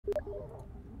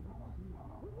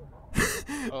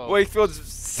Oh. Wakefield's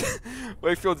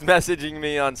messaging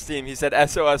me on Steam. He said,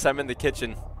 SOS, I'm in the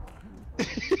kitchen.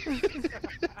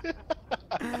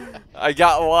 I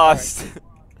got lost.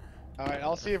 Alright,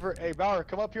 I'll see if her. Hey, Bauer,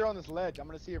 come up here on this ledge. I'm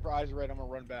gonna see if her eyes are red. I'm gonna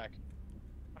run back.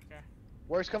 Okay.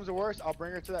 Worst comes to worst, I'll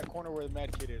bring her to that corner where the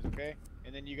med kit is, okay?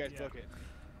 And then you guys book it.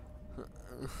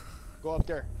 Go up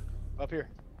there. Up here.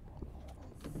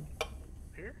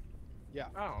 Here? Yeah.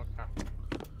 Oh, okay.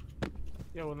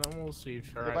 Yeah, well then we'll see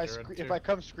if her eyes are red If I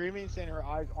come screaming saying her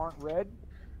eyes aren't red,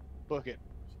 book it.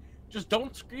 Just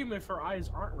don't scream if her eyes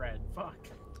aren't red. Fuck.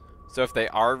 So if they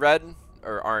are red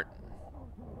or aren't?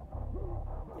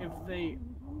 If they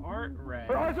aren't red.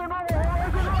 Her eyes are normal! Her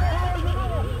eyes are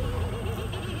normal!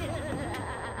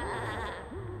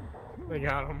 They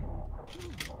got him.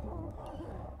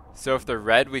 So if they're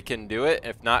red, we can do it.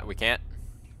 If not, we can't.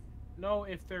 No,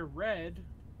 if they're red,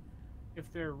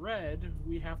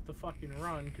 we have to fucking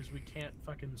run because we can't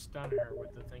fucking stun her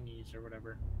with the thingies or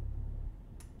whatever.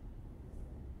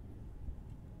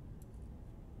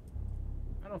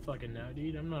 I don't fucking know,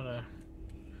 dude. I'm not a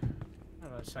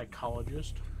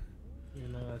psychologist,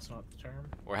 even though that's not the term.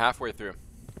 We're halfway through.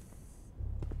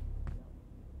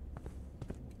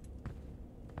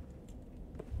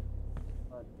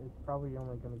 But it's probably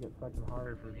only gonna get fucking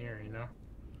harder from here, you know?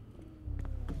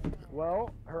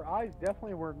 Well, her eyes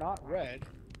definitely were not red.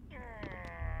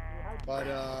 But,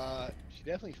 she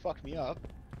definitely fucked me up.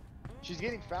 She's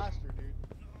getting faster, dude.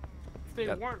 If they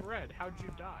weren't red, how'd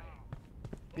you die?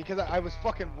 Because I was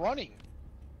fucking running.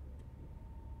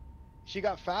 She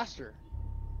got faster.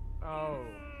 Oh.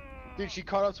 Dude, she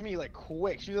caught up to me like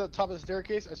quick. She was at the top of the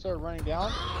staircase. I started running down.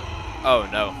 Oh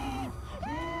no.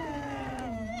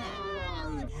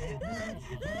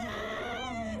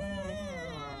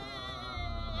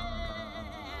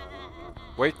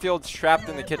 Wakefield's trapped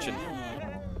in the kitchen.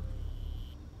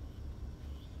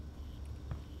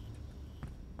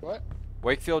 What?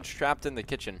 Wakefield's trapped in the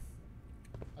kitchen.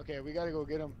 Okay, we gotta go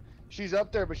get him. She's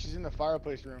up there, but she's in the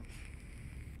fireplace room.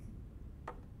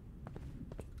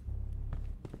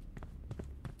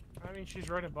 I mean, she's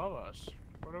right above us.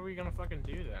 What are we gonna fucking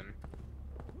do then?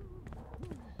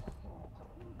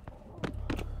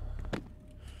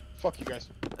 Fuck you guys.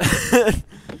 Get the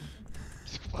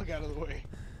fuck out of the way.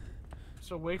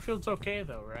 So Wakefield's okay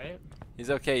though, right? He's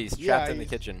okay. He's trapped in the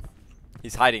kitchen.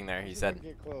 He's hiding there, he said.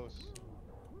 Get close.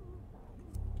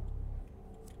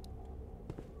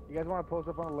 You guys want to post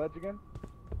up on the ledge again?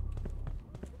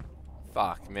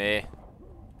 Fuck me.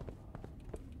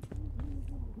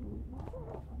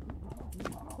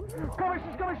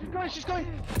 She's coming!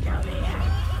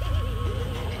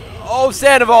 Oh,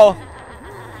 Sandoval!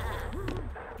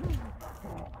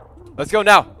 Let's go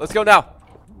now. Let's go now.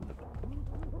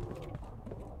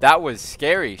 That was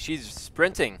scary. She's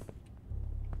sprinting.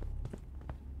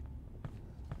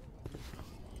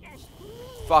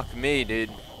 Fuck me, dude.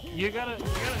 You gotta get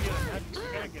a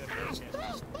medkit.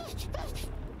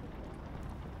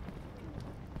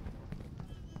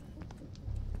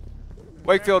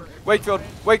 Wakefield, Wakefield,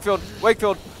 Wakefield,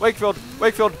 Wakefield, Wakefield,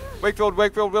 Wakefield,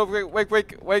 Wakefield,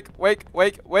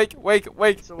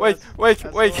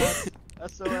 Wakefield, wake.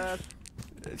 SOS.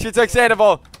 She took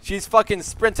Sandoval. She's fucking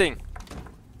sprinting.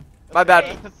 My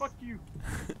bad. Fuck you.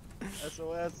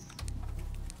 SOS.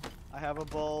 I have a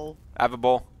bowl. I have a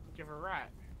bowl. Give her a rat.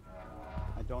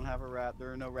 I don't have a rat.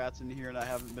 There are no rats in here, and I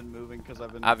haven't been moving because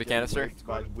I've been. I have a canister. raped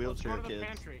by wheelchair Let's go to the kids.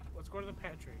 pantry. Let's go to the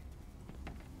pantry.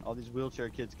 All these wheelchair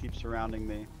kids keep surrounding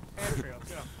me, Pantry,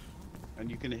 let's go. and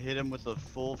you can hit them with a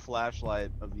full flashlight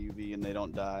of UV, and they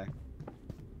don't die.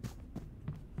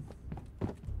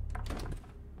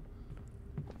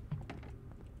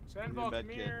 Sandoval, come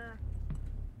medkit. here.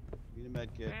 Need a med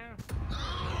kit. Yeah.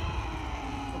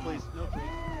 No please, no please.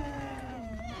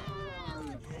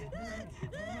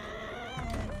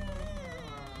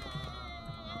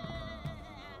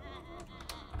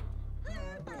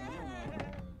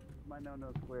 My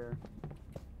no square.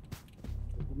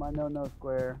 This is my no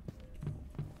square.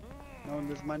 No,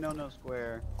 this is my no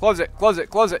square. Close it, close it,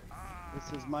 close it.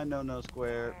 This is my no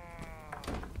square.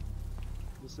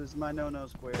 This is my no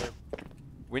square.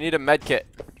 We need a med kit.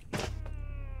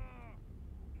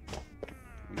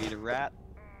 We need a rat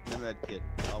and a med kit.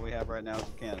 All we have right now is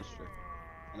a canister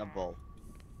and a bowl.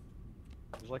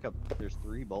 There's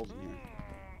 3 bowls in here,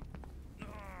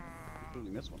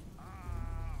 including this one.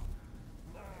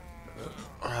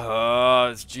 Oh,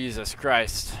 it's Jesus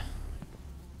Christ.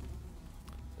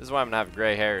 This is why I'm gonna have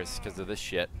gray hairs, because of this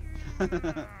shit.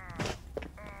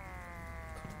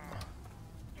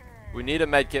 We need a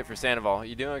med kit for Sandoval.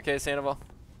 You doing okay, Sandoval?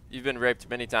 You've been raped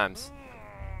many times.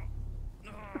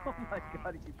 Oh my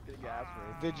god, he keeps getting ass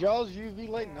raped. Did y'all's UV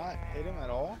light not hit him at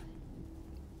all?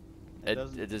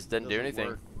 It just didn't do anything.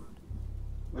 Work.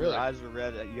 When Really? her eyes are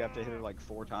red, you have to hit her like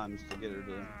 4 times to get her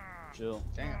to chill.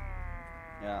 Damn.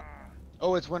 Yeah.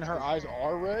 Oh, it's when her eyes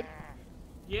are red?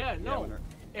 Yeah, Yeah, no. when her-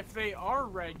 If they are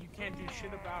red, you can't do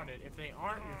shit about it. If they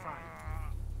aren't, you're fine.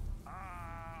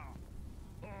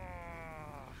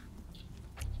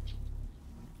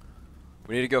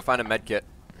 We need to go find a med kit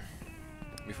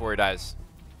before he dies.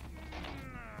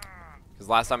 Because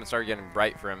last time it started getting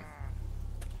bright for him.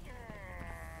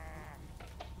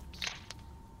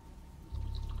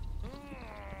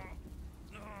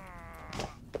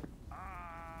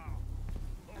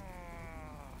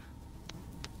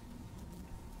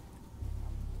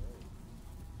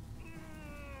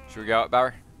 Should we go out,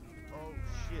 Bauer? Oh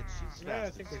shit, she's Yeah, I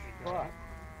fast think as we should go. fuck.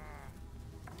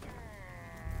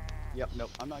 Yep, nope,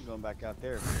 I'm not going back out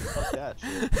there. Fuck that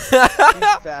shit. She's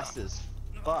fast as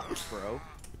fuck, bro.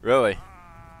 Really?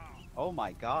 Oh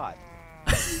my god.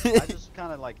 I just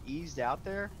kind of like eased out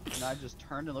there, and I just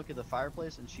turned and looked at the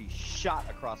fireplace, and she shot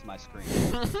across my screen.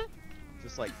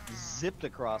 Just like zipped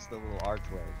across the little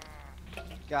archway.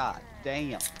 God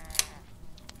damn.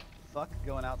 Fuck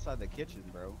going outside the kitchen,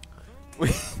 bro.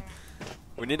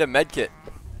 We need a med kit.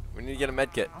 We need to get a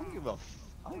med kit. I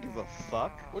don't give a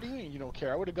fuck. What do you mean you don't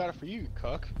care? I would have got it for you,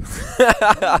 cuck.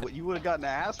 You would have gotten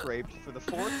ass raped for the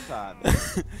 4th time.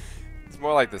 It's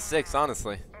more like the 6th,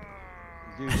 honestly.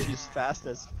 Dude, she's fast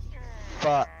as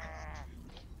fuck.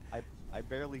 I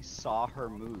barely saw her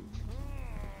move.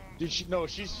 Dude,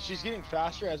 she's getting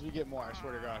faster as we get more, I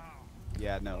swear to God.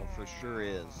 Yeah, no, for sure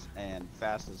is. And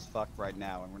fast as fuck right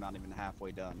now, and we're not even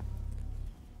halfway done.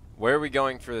 Where are we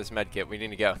going for this med kit? We need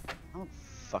to go. I don't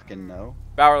fucking know.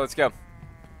 Bauer, let's go.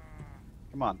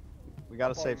 Come on. We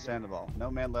gotta save Sandoval.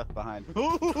 No man left behind.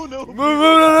 Oh, no.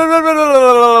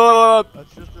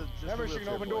 That's just a Remember, she can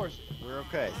wheelchair open boy. doors. We're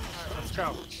okay. Let's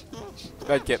go.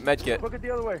 Med kit, med kit. Look it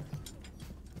the other way.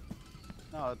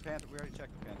 No, the panther. We already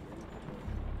checked the panther.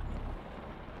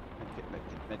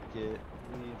 Medkit. We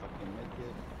need a fucking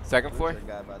medkit. Second floor? There's a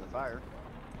guy by the fire.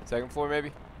 Second floor,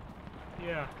 maybe?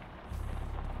 Yeah.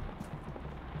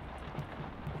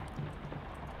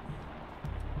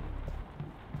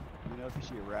 You know, if you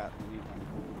see a rat, we need one.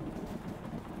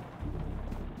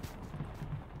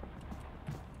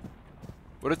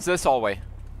 What is this hallway?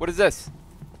 What is this?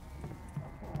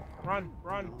 Run.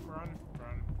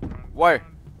 Where? Run.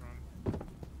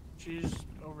 She's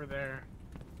over there.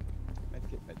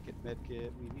 Medkit.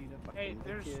 We need a fucking Hey,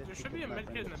 medkit. there should be a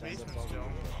medkit in the basement Medkit. still.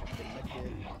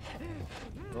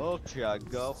 Oh, chug,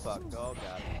 go fuck. Oh,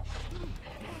 God.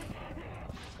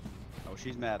 Oh,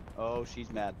 she's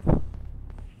mad.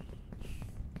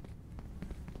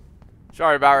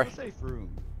 Sorry, Bauer. Safe room.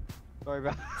 Sorry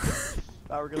about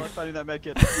Bauer, good luck finding that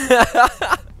medkit.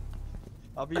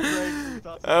 I'll be brave.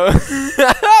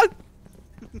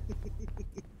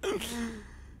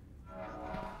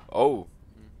 Oh.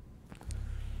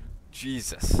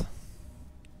 Jesus. I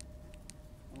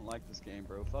don't like this game,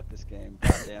 bro. Fuck this game.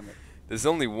 God damn it. There's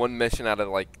only one mission out of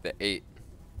like the 8.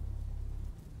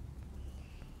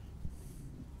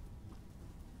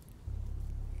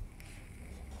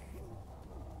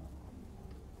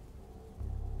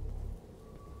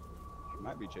 She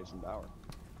might be chasing Bauer.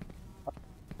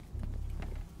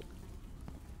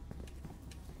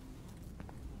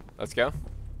 Let's go.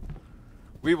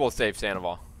 We will save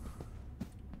Sandoval.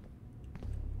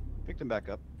 Picked him back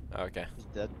up. Okay. He's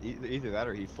dead. Either that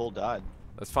or he full died.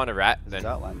 Let's find a rat His then.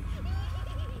 outline.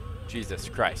 Jesus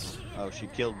Christ. Oh, she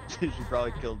killed. She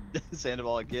probably killed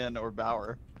Sandoval again or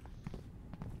Bauer.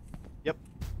 Yep.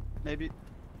 Maybe.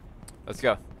 Let's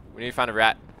go. We need to find a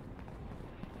rat.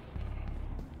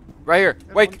 Right here.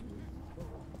 Wake.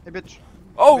 Hey, bitch.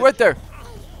 Oh, bitch. right there.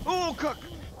 Oh, cook.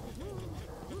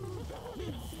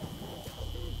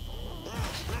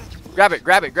 Grab it.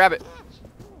 Grab it. Grab it.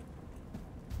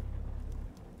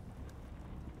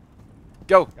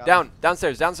 Go. Got Down. it.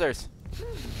 Downstairs. Downstairs.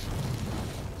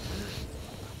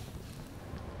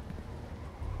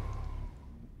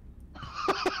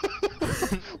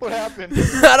 What happened?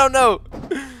 I don't know.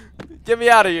 Get me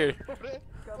out of here.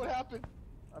 What happened?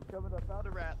 I'm coming. I found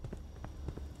a rat.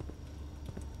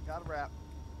 Got a rat.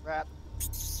 Rat.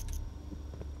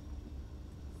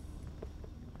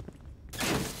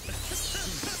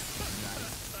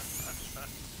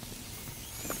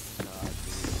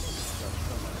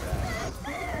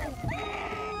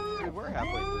 Dude, we're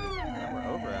halfway through. Yeah,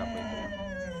 we're over halfway through.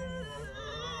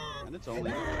 And it's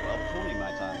only 12:20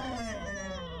 my time.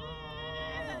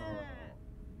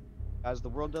 Guys, the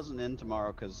world doesn't end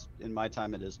tomorrow because in my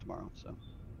time it is tomorrow, so.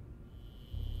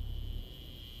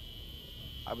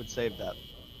 I would save that.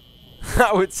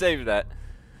 I would save that.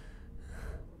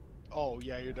 Oh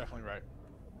yeah, you're definitely right.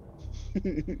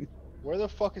 Where the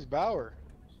fuck is Bauer?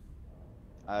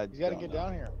 He's got to get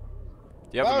down here.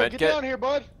 Do you have Bauer, a med get kit? down here,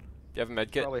 bud. Do you have a med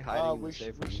kit? Probably hiding in We the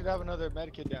safe we room. should have another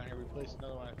med kit down here. We placed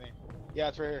another one, I think. Yeah,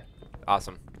 it's right here.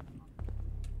 Awesome.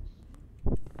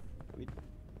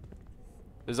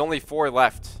 There's only 4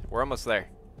 left. We're almost there.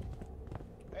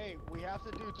 Hey, we have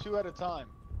to do 2 at a time.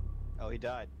 Oh, he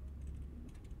died.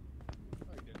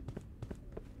 Oh, you did.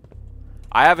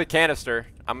 I have a canister.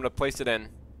 I'm gonna place it in.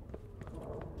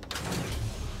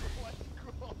 What's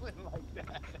crawling like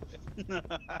that?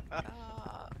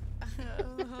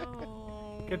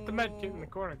 Get the med kit in the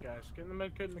corner, guys. Get the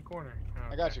med kit in the corner.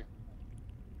 Oh, I got you.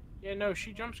 Yeah, no,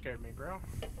 she jump scared me, bro.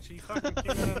 She fucking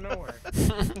came out of nowhere.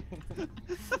 There's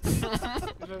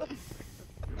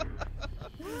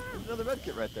another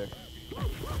medkit right there.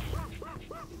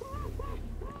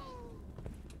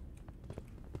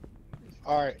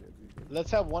 Alright,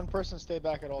 let's have one person stay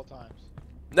back at all times.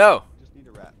 No. Just need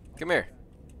a rat. Come here.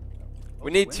 Oh, We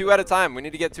the need 2 window. at a time. We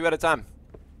need to get 2 at a time.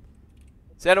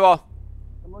 Sandoval.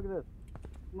 Come look at this.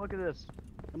 Come look at this.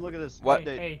 Come look at this. What?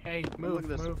 Update. Hey, look move, at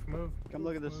this. move. Come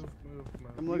look at this. Move.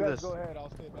 Come You look at guys this. go ahead,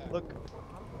 I'll stay back. Look.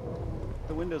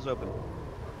 The window's open.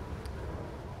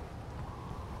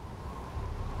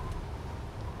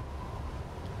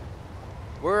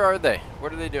 Where are they?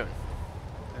 What are they doing?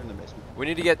 They're in the basement. We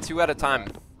need to get 2 at a time.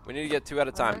 We need to get 2 at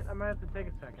a time. I might have to take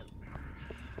a second.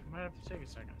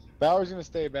 Bauer's gonna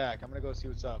stay back. I'm gonna go see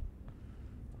what's up.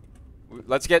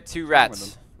 Let's get 2 wrong with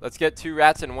rats. them? Let's get 2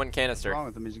 rats and 1 What's canister. wrong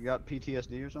with him? He's got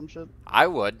PTSD or some shit? I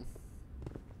would.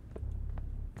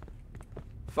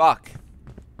 Fuck.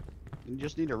 You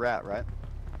just need a rat, right?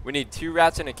 We need 2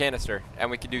 rats and a canister, and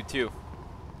we can do 2.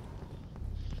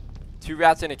 2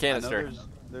 rats and a I know canister.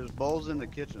 there's bowls in the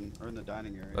kitchen or in the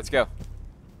dining area. Let's go.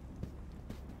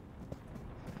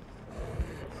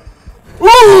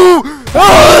 Woo!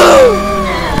 Ah!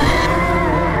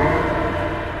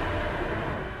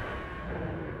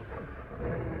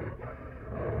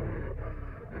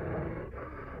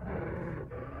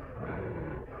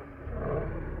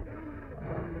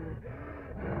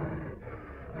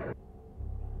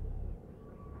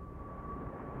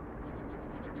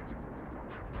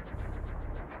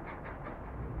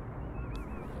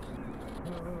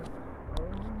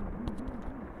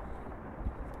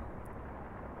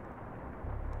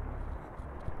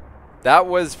 That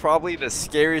was probably the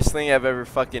scariest thing I've ever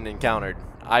fucking encountered.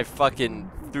 I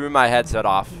fucking threw my headset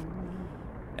off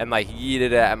and like yeeted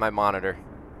it at my monitor.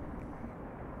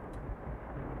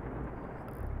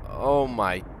 Oh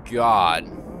my god.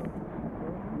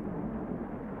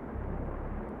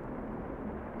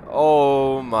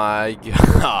 Oh my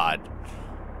god.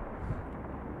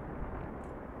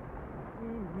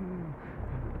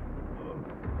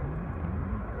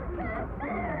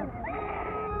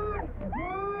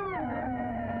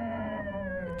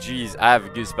 Jeez, I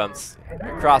have goosebumps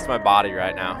across my body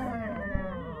right now.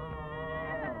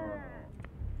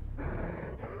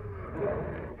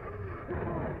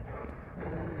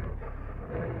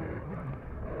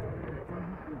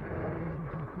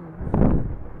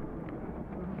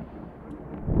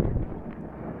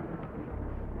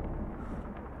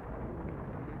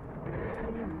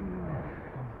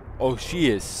 Oh, she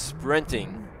is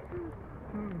sprinting.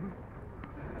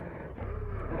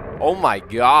 Oh my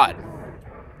god.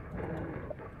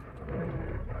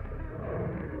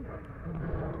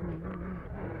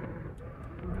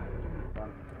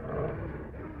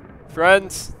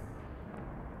 Friends.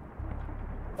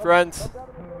 Friends.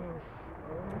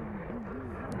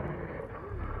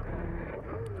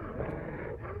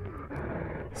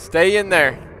 Stay in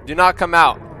there. Do not come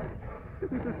out.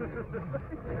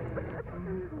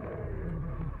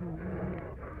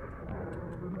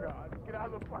 Get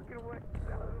out of the fucking way.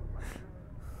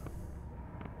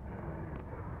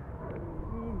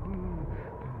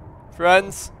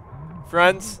 Friends.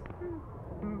 Friends.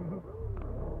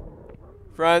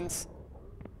 Friends.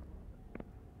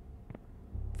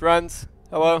 Friends.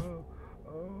 Hello.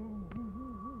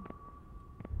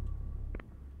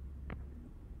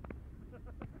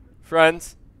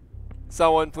 Friends.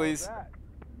 Someone please.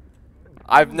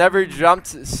 I've never jumped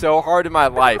so hard in my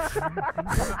life.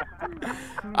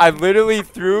 I literally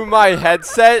threw my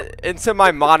headset into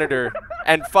my monitor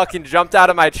and fucking jumped out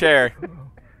of my chair.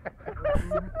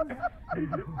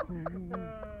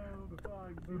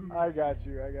 I got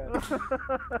you.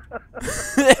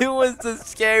 It was the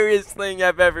scariest thing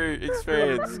I've ever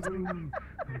experienced.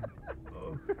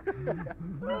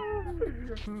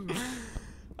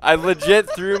 I legit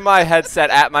threw my headset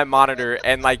at my monitor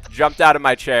and like jumped out of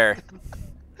my chair.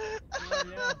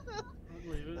 Yeah,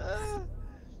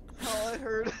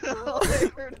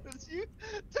 part is you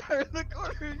turn the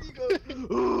corner and you go,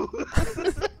 ooh.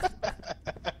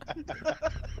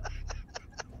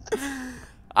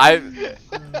 I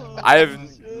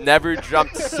have never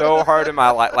jumped so hard in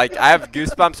my life. Like, I have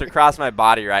goosebumps across my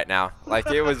body right now. Like,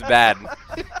 it was bad.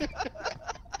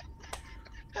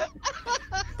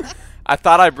 I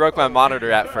thought I broke my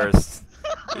monitor at first.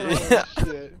 Oh,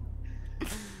 shit.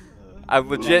 I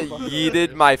legit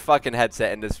yeeted my fucking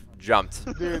headset and just jumped.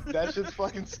 Dude, that shit's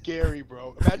fucking scary,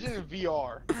 bro. Imagine in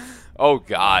VR. Oh,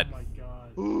 God. Oh my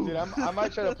god. Dude, I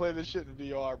might try to play this shit in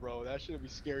VR, bro. That shit would be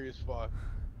scary as fuck.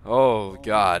 Oh,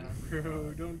 God.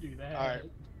 Bro, don't do that. Alright.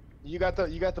 You got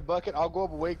the bucket. I'll go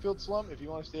up Wakefield Slum if you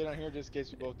want to stay down here just in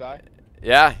case we both die.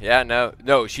 Yeah,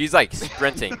 no, she's like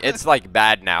sprinting. It's like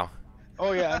bad now.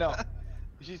 Oh yeah, I know.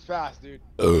 She's fast, dude.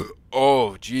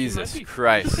 Oh, She Jesus might be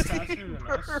Christ. faster than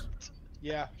us.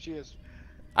 Yeah, she is.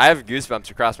 I have goosebumps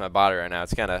across my body right now.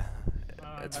 It's kind of,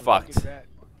 it's I fucked. fucking bet.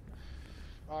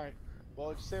 Alright.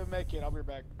 Well, just save a med kit. I'll be right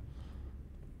back.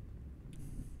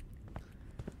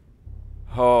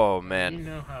 Oh, You man.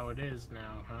 know how it is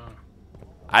now, huh?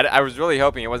 I was really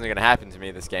hoping it wasn't going to happen to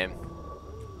me this game.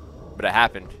 But it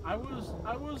happened. I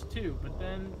was too, but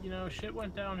then, you know, shit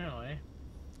went downhill,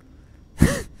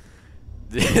 eh?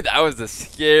 Dude, that was the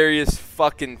scariest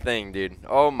fucking thing, dude.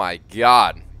 Oh, my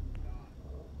God.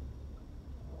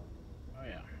 Oh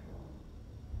yeah.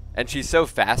 And she's so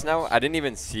fast now, I didn't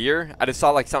even see her. I just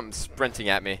saw like something sprinting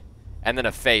at me. And then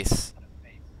a face.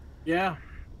 Yeah.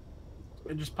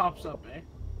 It just pops up, eh?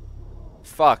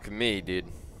 Fuck me, dude.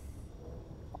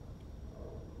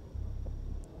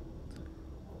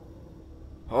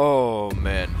 Oh,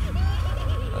 man.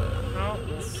 Oh,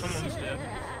 someone's dead.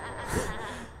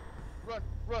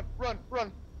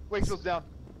 Run. Wakefield's down.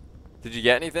 Did you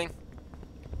get anything?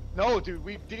 No, dude,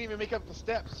 we didn't even make up the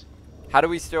steps. How do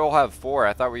we still have 4?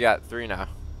 I thought we got 3 now.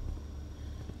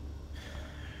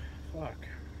 Fuck.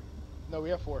 No, we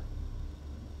have 4.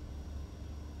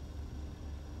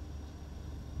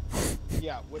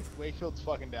 Yeah, Wakefield's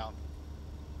fucking down.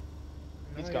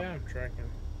 He's Oh coming. yeah, I'm tracking.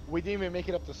 We didn't even make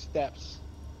it up the steps.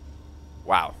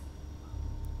 Wow.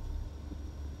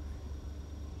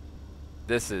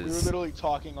 This We were is... literally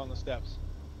talking on the steps.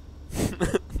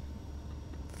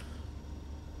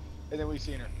 And then we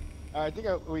seen her. I think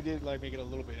we did like make it a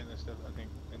little bit in this stuff, I think,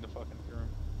 in the fucking room.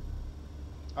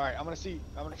 Alright, I'm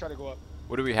gonna try to go up.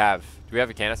 What do we have? Do we have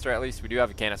a canister at least? We do have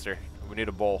a canister. We need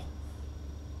a bowl.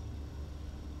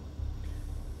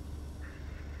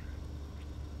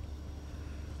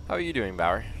 How are you doing,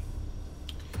 Bauer?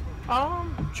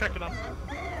 Check it out.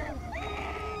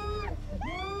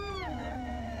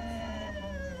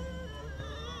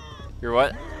 You're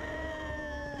what?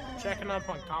 Checking up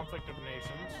on Conflict of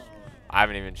Nations. I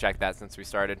haven't even checked that since we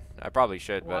started. I probably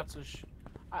should, but... Lots of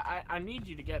I need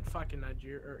you to get fucking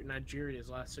Nigeria's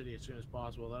last city as soon as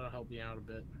possible. That'll help you out a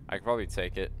bit. I could probably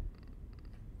take it.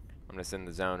 I'm just in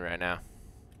the zone right now.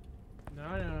 No,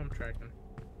 I'm tracking.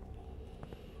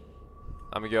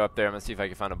 I'm gonna go up there. I'm gonna see if I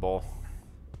can find a bowl.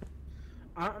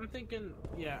 I'm thinking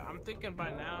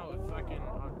by now if fucking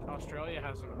Australia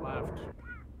hasn't left.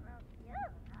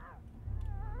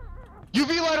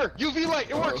 UV lighter! UV light!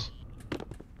 It works!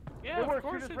 Yeah, It of works, she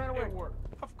course just it, ran away. it works.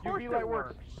 Of course UV it light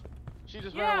works. works. She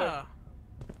just ran away. Yeah.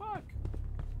 Fuck.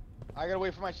 I gotta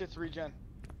wait for my shit to regen.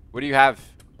 What do you have?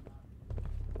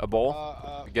 A bowl?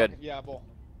 Good. Fucking, yeah, a bowl.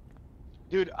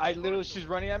 Dude, she's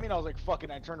running at me and I was like, fuck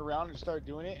it. I turned around and started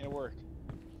doing it and it worked.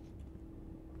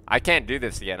 I can't do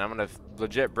this again. I'm gonna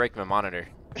legit break my monitor.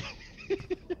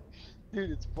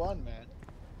 Dude, it's fun, man.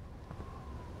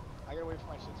 I gotta wait for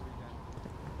my shit to regen.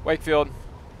 Wakefield,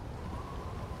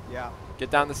 Yeah,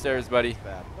 get down the stairs, buddy. it's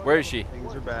bad. Where is she?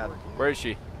 Things are bad. Where is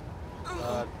she?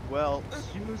 Well,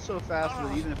 she moves so fast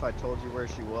that even if I told you where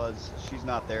she was, she's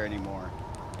not there anymore.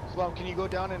 Slum, can you go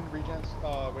down and regen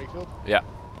Wakefield? Yeah.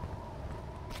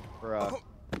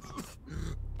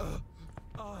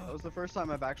 That was the first time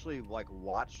I've actually like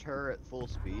watched her at full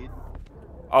speed.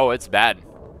 Oh, it's bad.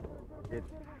 It's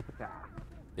bad.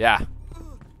 Yeah.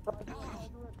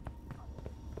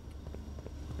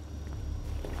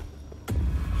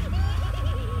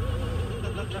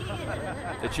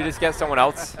 Did she just get someone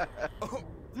else?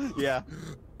 Yeah.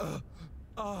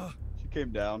 She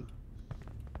came down.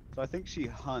 So I think she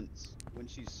hunts. When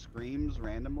she screams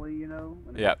randomly, you know,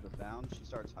 when it Yep. makes the sound, she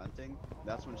starts hunting.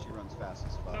 That's when she runs fast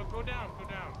as No, fuck. go down, go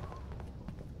down.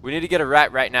 We need to get a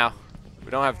rat right now.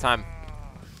 We don't have time.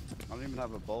 I don't even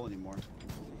have a bowl anymore.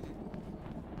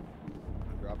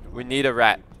 I dropped it. We need a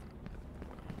rat.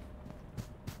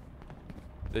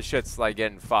 This shit's like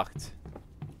getting fucked.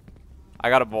 I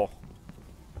got a bowl.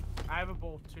 I have a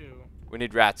bowl too. We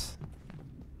need rats.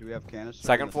 Do we have canisters?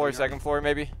 Second floor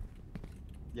maybe?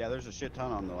 Yeah, there's a shit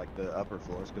ton on the upper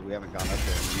floors because we haven't gone up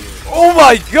there in years. Oh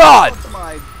my god! Fuck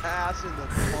my ass in the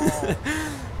ball.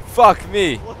 Fuck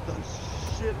me. What the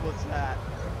shit was that?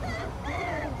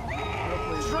 No,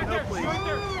 please. It's right No, there. please. It's right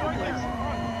there. It's No, right please. there.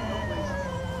 No, please.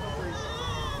 No,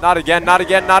 please. Not again, not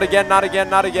again, not again, not again,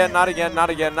 not again, not again, not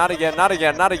again, not again, not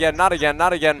again, not again, not again,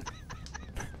 not again.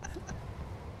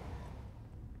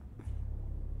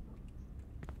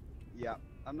 Yeah,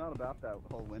 I'm not about that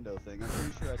whole window thing. I'm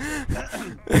pretty sure I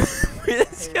said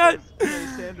This guy. Hey,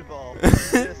 Sandoval,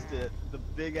 missed it. The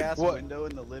big ass What? window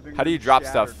in the living room. How do you drop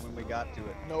shattered stuff? when we got to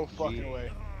it? No fucking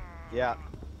way. Yeah,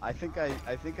 I think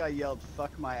I yelled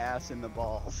 "fuck my ass in the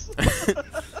balls."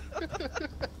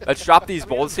 Let's drop these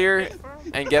bowls here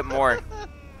and get more.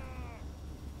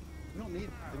 We don't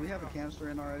need. Do we have a canister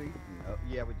in already? No.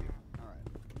 Yeah, we do. All right.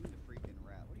 We need a freaking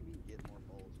rat. What do you mean get more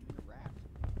bowls? We need a rat.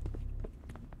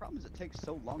 The problem is it takes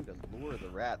so long to lure the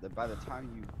rat that by the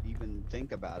time you even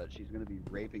think about it, she's gonna be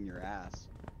raping your ass.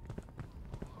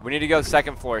 We need to go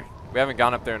second floor. We haven't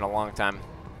gone up there in a long time.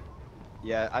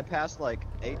 Yeah, I passed like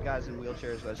 8 guys in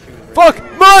wheelchairs. I was shooting. Fuck!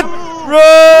 Run!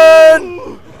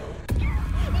 Run!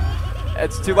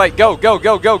 It's too late. Go, go,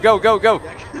 go, go, go, go, go. Go,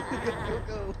 go.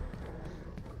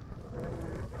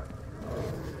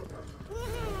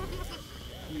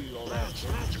 You old ass.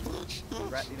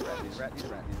 Rat, need a rat, need a rat, need a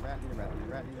rat, need a rat, need a rat, need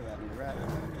a rat, need a rat, need a rat.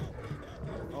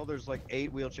 Oh, there's like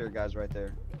 8 wheelchair guys right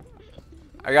there.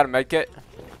 I got a med kit.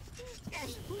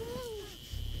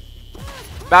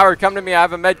 Bauer, come to me. I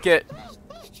have a med kit.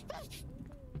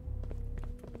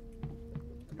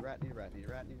 Need a rat, need a rat, need a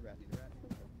rat, need a rat, need a rat.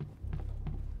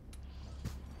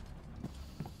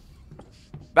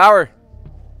 Bauer,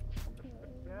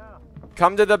 Yeah.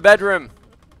 come to the bedroom.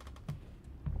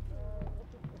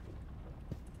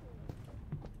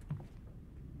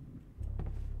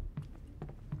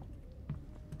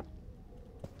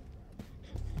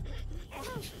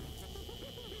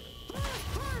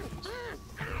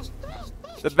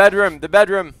 The bedroom, the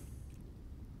bedroom.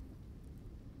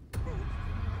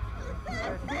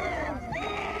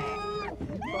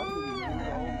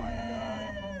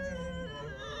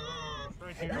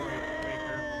 Right here.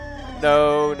 Baker.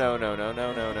 No, no, no, no,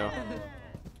 no, no, no.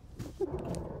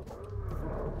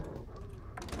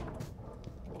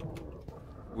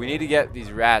 We need to get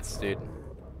these rats, dude.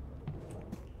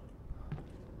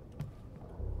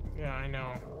 Yeah, I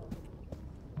know.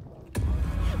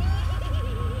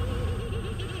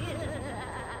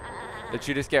 Did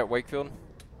you just get Wakefield?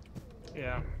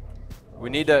 Yeah. We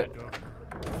need to...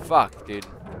 Fuck, dude.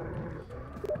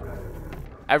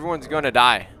 Everyone's gonna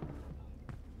die.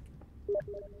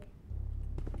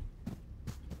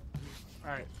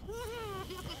 Alright.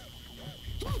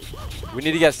 We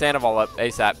need to get Sandoval up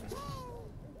ASAP.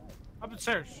 Up the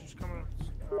stairs. She's coming up.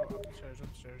 Oh, up the stairs, up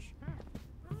the stairs.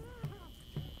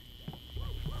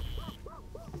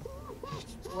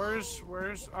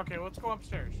 Where's... Okay, let's go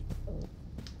upstairs.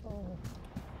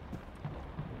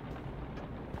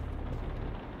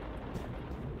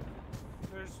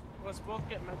 Let's both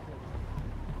get med kits.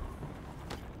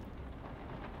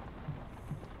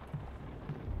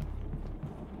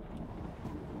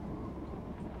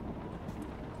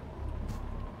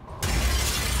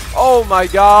 Oh my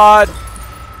god!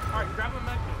 Alright, grab a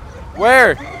med kit.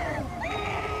 Where?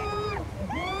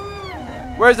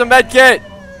 Where's the med kit?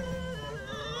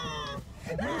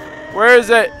 Where is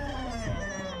it?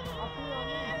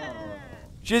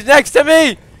 She's next to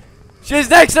me! She's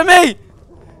next to me!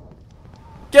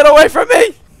 Get away from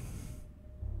me!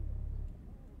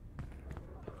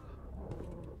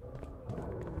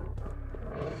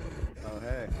 Oh,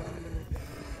 hey.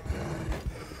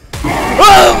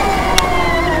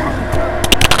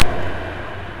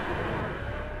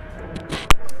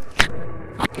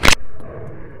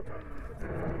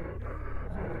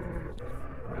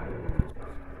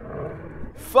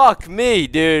 Fuck me,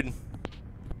 dude.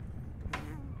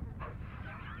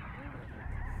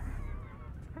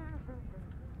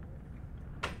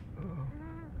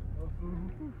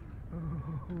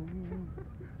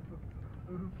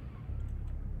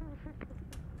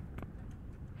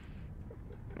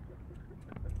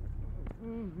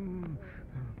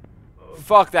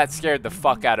 Fuck, that scared the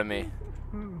fuck out of me.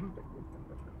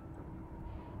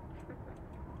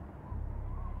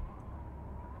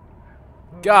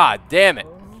 God damn it.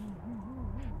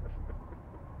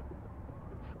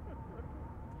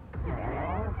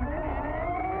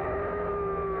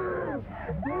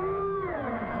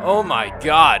 Oh my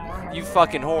god, you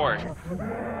fucking whore.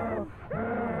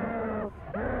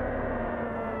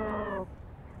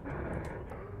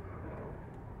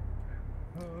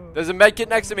 There's a med kit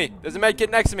next to me. There's a med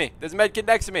kit next to me. There's a med kit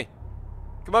next to me.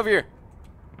 Come over here.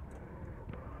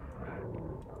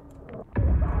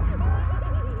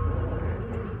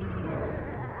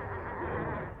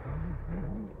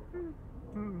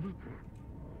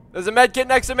 There's a med kit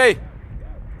next to me.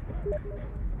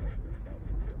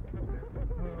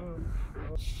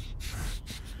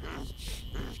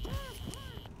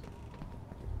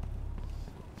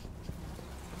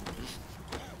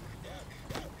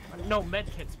 No,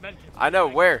 medkits. I know,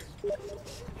 where?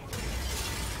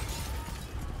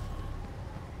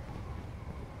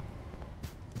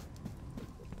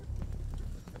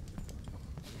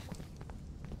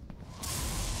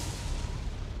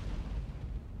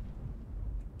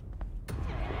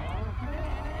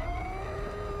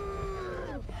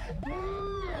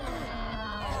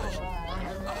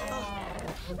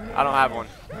 I don't have one.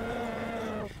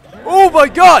 Oh my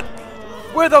god!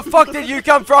 Where the fuck did you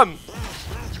come from?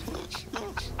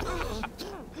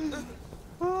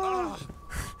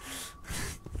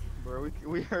 Bro,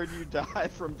 we heard you die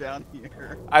from down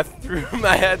here. I threw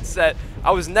my headset.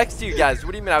 I was next to you guys.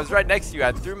 What do you mean? I was right next to you.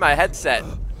 I threw my headset.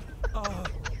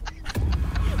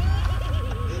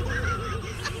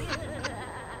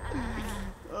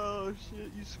 Oh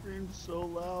shit, you screamed so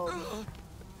loud.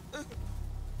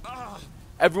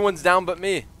 Everyone's down but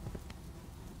me.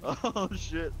 Oh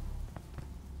shit.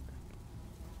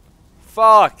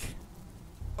 Fuck.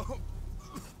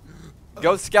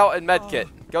 Go scout and medkit.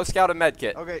 Go scout a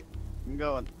medkit. Okay, I'm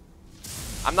going.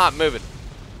 I'm not moving.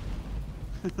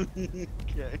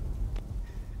 Okay.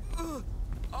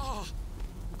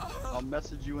 I'll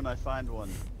message you when I find one.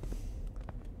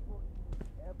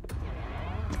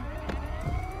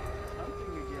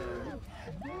 Hunting again.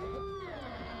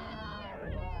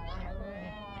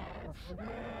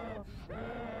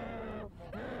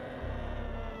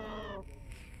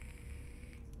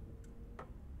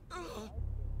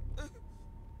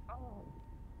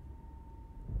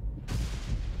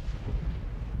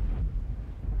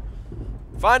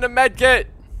 Find a medkit.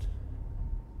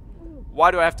 Why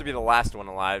do I have to be the last one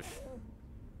alive?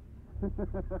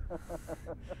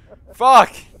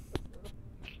 Fuck.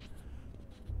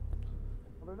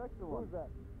 They're next to one. Who's that?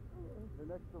 They're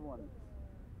next to one.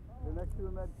 They're next to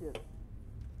a med kit.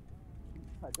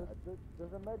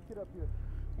 There's a med kit up here.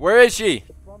 Where is she?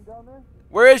 From down there?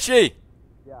 Where is she?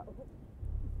 Yeah.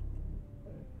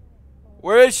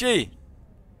 Where is she?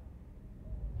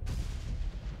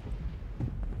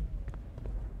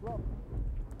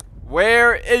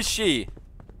 Where is she?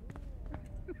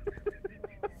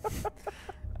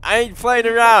 I ain't playing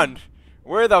around.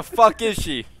 Where the fuck is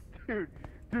she?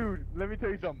 Dude, let me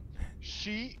tell you something.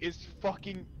 She is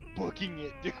fucking booking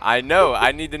it, dude. I know.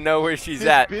 I need to know where she's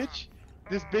at. This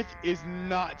bitch is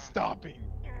not stopping.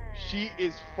 She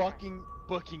is fucking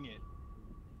booking it.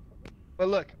 But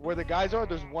look, where the guys are,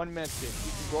 there's one med kit.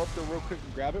 You can go up there real quick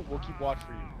and grab it. We'll keep watch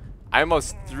for you. I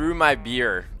almost threw my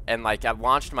beer and like I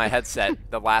launched my headset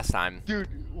the last time. Dude,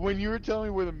 when you were telling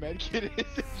me where the med kit is,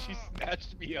 she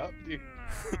snatched me up, dude.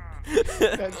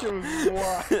 That shit was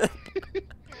wild.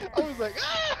 I was like,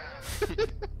 ah!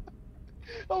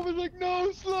 I was like, no,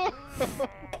 slow.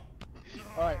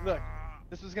 All right, look,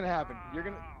 this is gonna happen. You're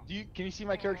gonna, can you see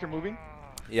my character moving?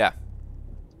 Yeah.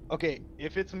 Okay,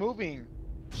 if it's moving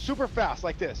super fast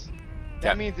like this,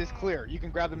 that means it's clear. You can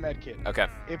grab the med kit. Okay.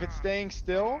 If it's staying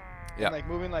still, yeah, and like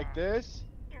moving like this,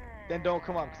 then don't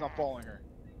come up because I'm following her.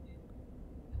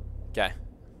 Okay.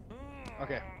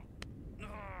 Okay.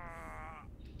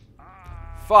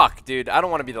 Fuck, dude. I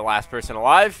don't want to be the last person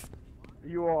alive.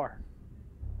 You are.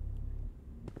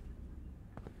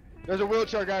 There's a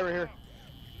wheelchair guy right here.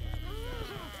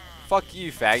 Fuck you,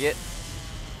 faggot.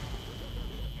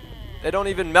 They don't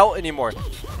even melt anymore.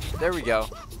 There we go.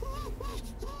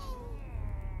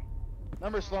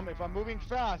 Remember, Slum, if I'm moving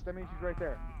fast, that means he's right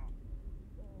there.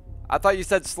 I thought you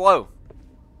said slow.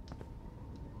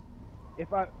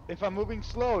 If I'm moving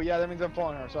slow, yeah, that means I'm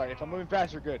following her. Sorry. If I'm moving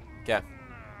fast, you're good. Okay.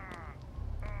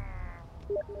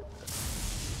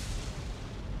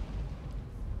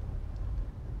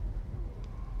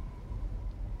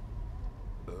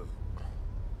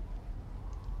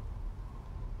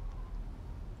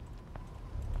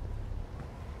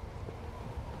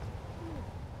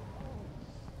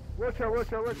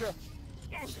 Wheelchair.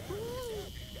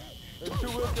 There's two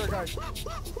wheelchair guys.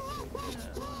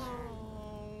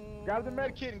 Grab the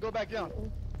med kit and go back down.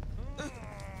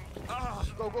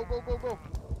 Go.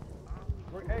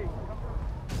 Hey, come on.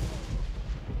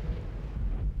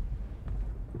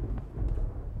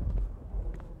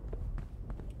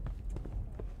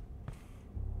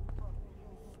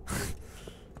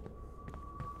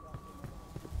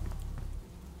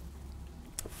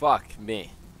 Fuck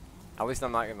me. At least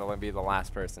I'm not gonna be the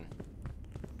last person. It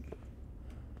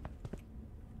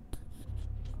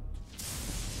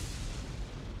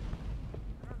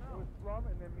was Slum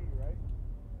and then me, right?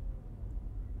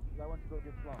 'Cause I went to go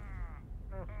get Slum.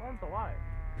 No, Slum's alive.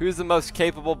 Who's the most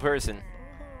capable person?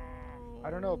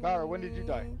 I don't know, Bauer, when did you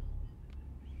die?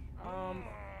 I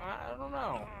don't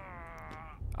know.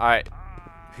 Alright.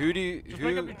 Who Just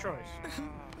make up your choice.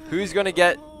 who's gonna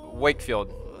get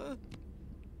Wakefield?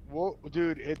 Well,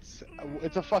 dude, it's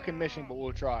a fucking mission, but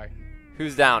we'll try.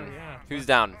 Who's down? Yeah. Who's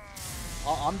down?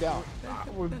 I'm down.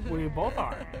 We both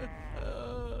are.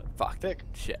 Fuck. Pick.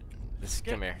 Shit. Just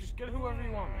come here. Just get whoever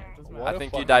you want, man. Doesn't matter. What I a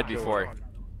think you fucking died killer. before.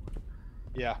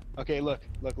 Yeah. Okay, look.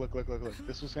 This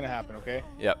is what's gonna happen, okay?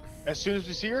 Yep. As soon as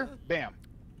we see her, bam.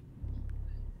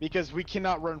 Because we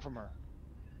cannot run from her.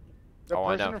 The Oh,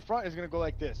 I person know. in front is gonna go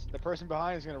like this. The person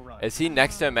behind is gonna run. Is he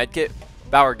next to a medkit?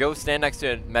 Bauer, go stand next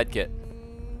to a medkit.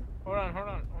 Hold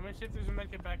on. Let me see if there's a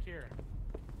medkit back here.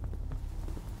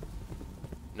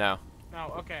 No.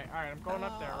 No, okay, alright, I'm going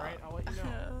up there, alright? I'll let you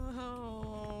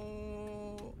know.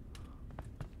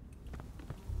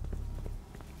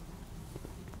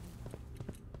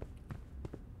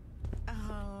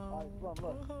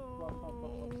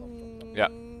 Yeah.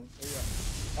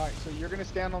 Alright, so you're gonna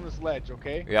stand on this ledge,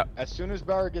 okay? Yeah. As soon as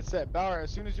Bauer gets set, Bauer,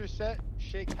 as soon as you're set,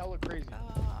 shake hella crazy.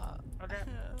 Okay.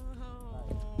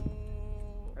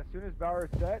 As soon as Bauer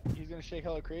is set, he's gonna shake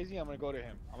hella crazy. I'm gonna go to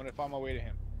him. I'm gonna find my way to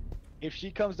him. If she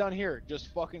comes down here,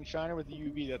 just fucking shine her with the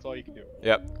UV. That's all you can do.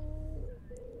 Yep.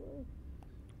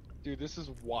 Dude, this is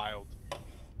wild.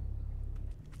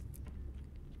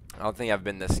 I don't think I've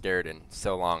been this scared in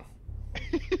so long.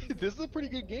 This is a pretty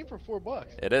good game for $4.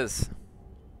 It is.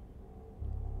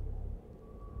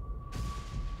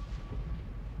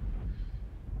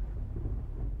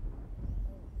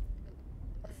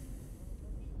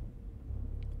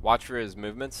 Watch for his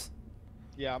movements.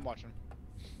 Yeah, I'm watching.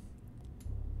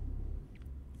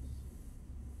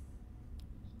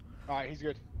 Alright, he's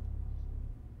good.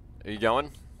 Are you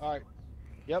going? Alright.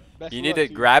 Yep, best You of need luck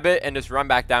to grab it and just run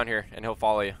back down here, and he'll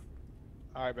follow you.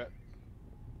 Alright, bet.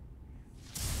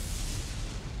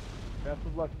 Best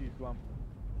of luck to you, Slum.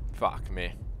 Fuck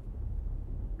me.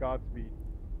 Godspeed.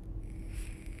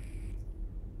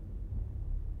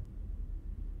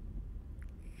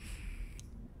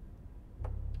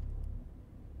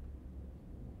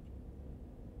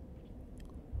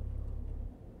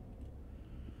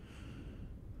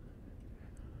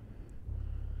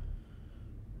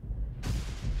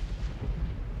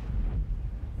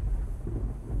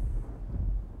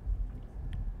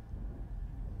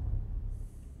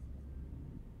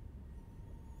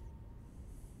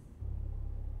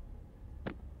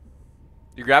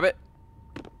 You grab it?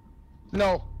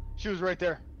 No, she was right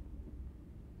there.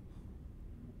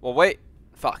 Well, wait.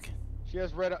 Fuck. She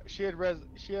has red.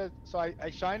 So I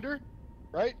shined her,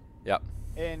 right? Yep.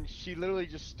 And she literally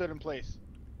just stood in place.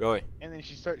 Really? And then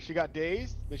she got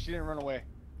dazed, but she didn't run away.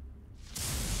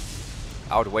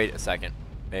 I would wait a second.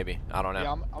 Maybe. I don't know.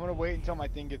 Yeah, I'm gonna wait until my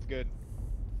thing gets good.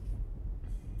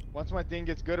 Once my thing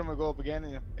gets good, I'm gonna go up again.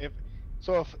 And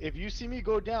if you see me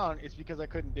go down, it's because I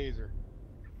couldn't daze her.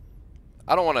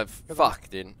 I don't want to. Fuck,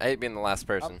 dude. I hate being the last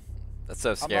person. That's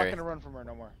so I'm scary. not gonna run from her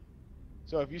no more.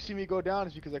 So if you see me go down,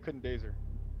 it's because I couldn't daze her.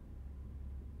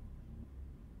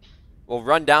 Well,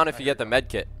 run down if you get the med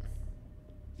kit.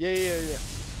 Yeah.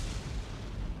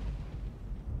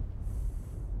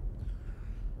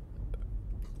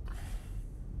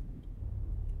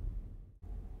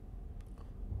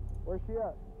 Where's she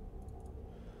at?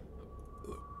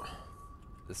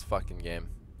 This fucking game.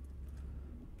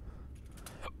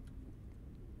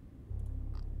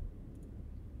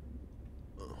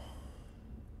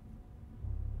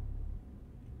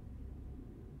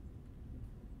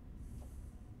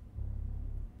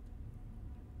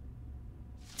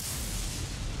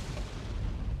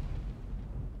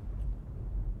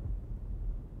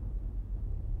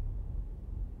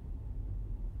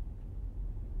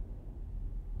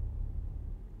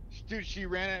 Dude, she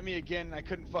ran at me again and I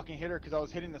couldn't fucking hit her because I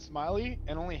was hitting the smiley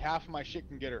and only half of my shit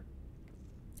can get her.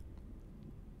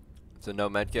 So no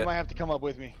med You kit? might have to come up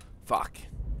with me. Fuck.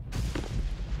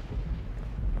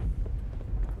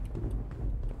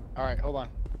 Alright, hold on.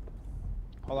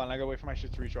 I gotta wait for my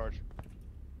shit to recharge.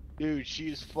 Dude, she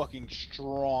is fucking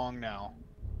strong now.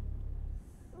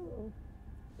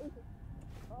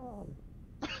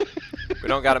 We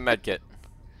don't got a med kit.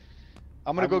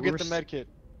 I'm gonna go get the med kit.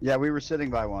 Yeah, we were sitting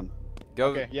by one. Go.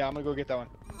 Okay, yeah, I'm gonna go get that one.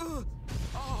 You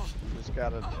just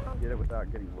gotta get it without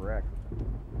getting wrecked.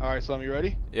 Alright, Slum, you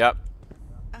ready? Yep.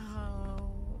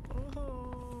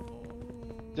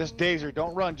 Just daze her.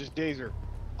 Don't run, just daze her.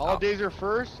 I'll dazer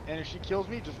first, and if she kills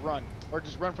me, just run. Or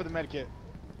just run for the med kit.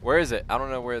 Where is it? I don't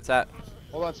know where it's at.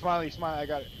 Hold on, Smiley, I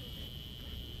got it.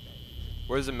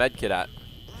 Where's the med kit at?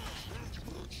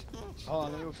 Hold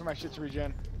on, let me wait for my shit to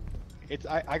regen.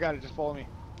 I got it, just follow me.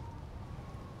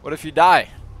 What if you die?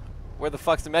 Where the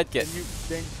fuck's the med kit?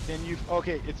 Then you,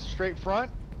 okay, it's straight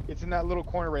front. It's in that little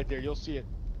corner right there, you'll see it.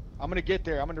 I'm gonna get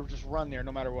there, I'm gonna just run there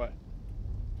no matter what.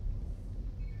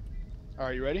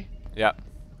 Alright, you ready? Yep.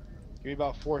 Give me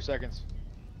about 4 seconds.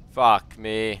 Fuck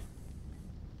me.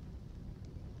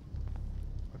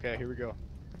 Okay, here we go.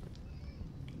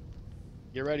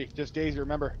 Get ready, just daze,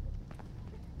 remember.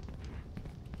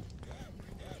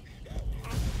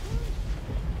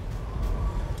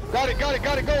 Got it, go,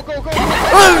 go, go!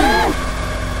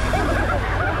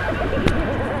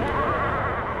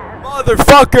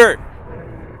 Motherfucker!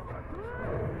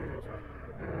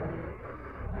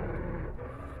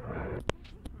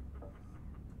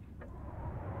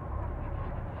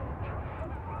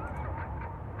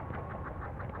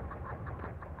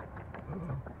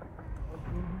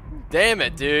 Damn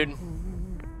it, dude.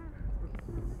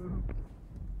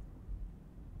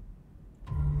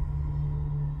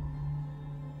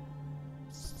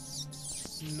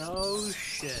 No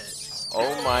shit.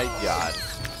 Oh my god.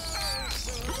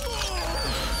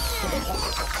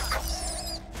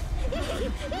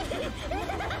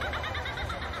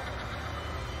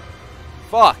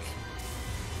 Fuck.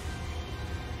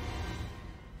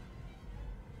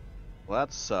 Well,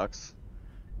 that sucks.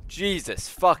 Jesus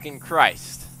fucking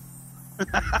Christ.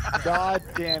 God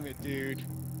damn it, dude.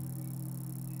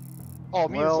 Oh,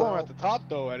 me and Sloan are at the top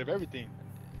though, out of everything.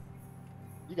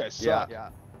 You guys suck. Yeah.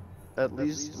 At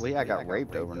least, well, yeah, I got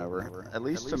raped over and over. At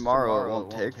least tomorrow it won't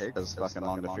take as fucking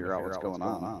long to figure out what's going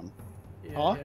on. Huh?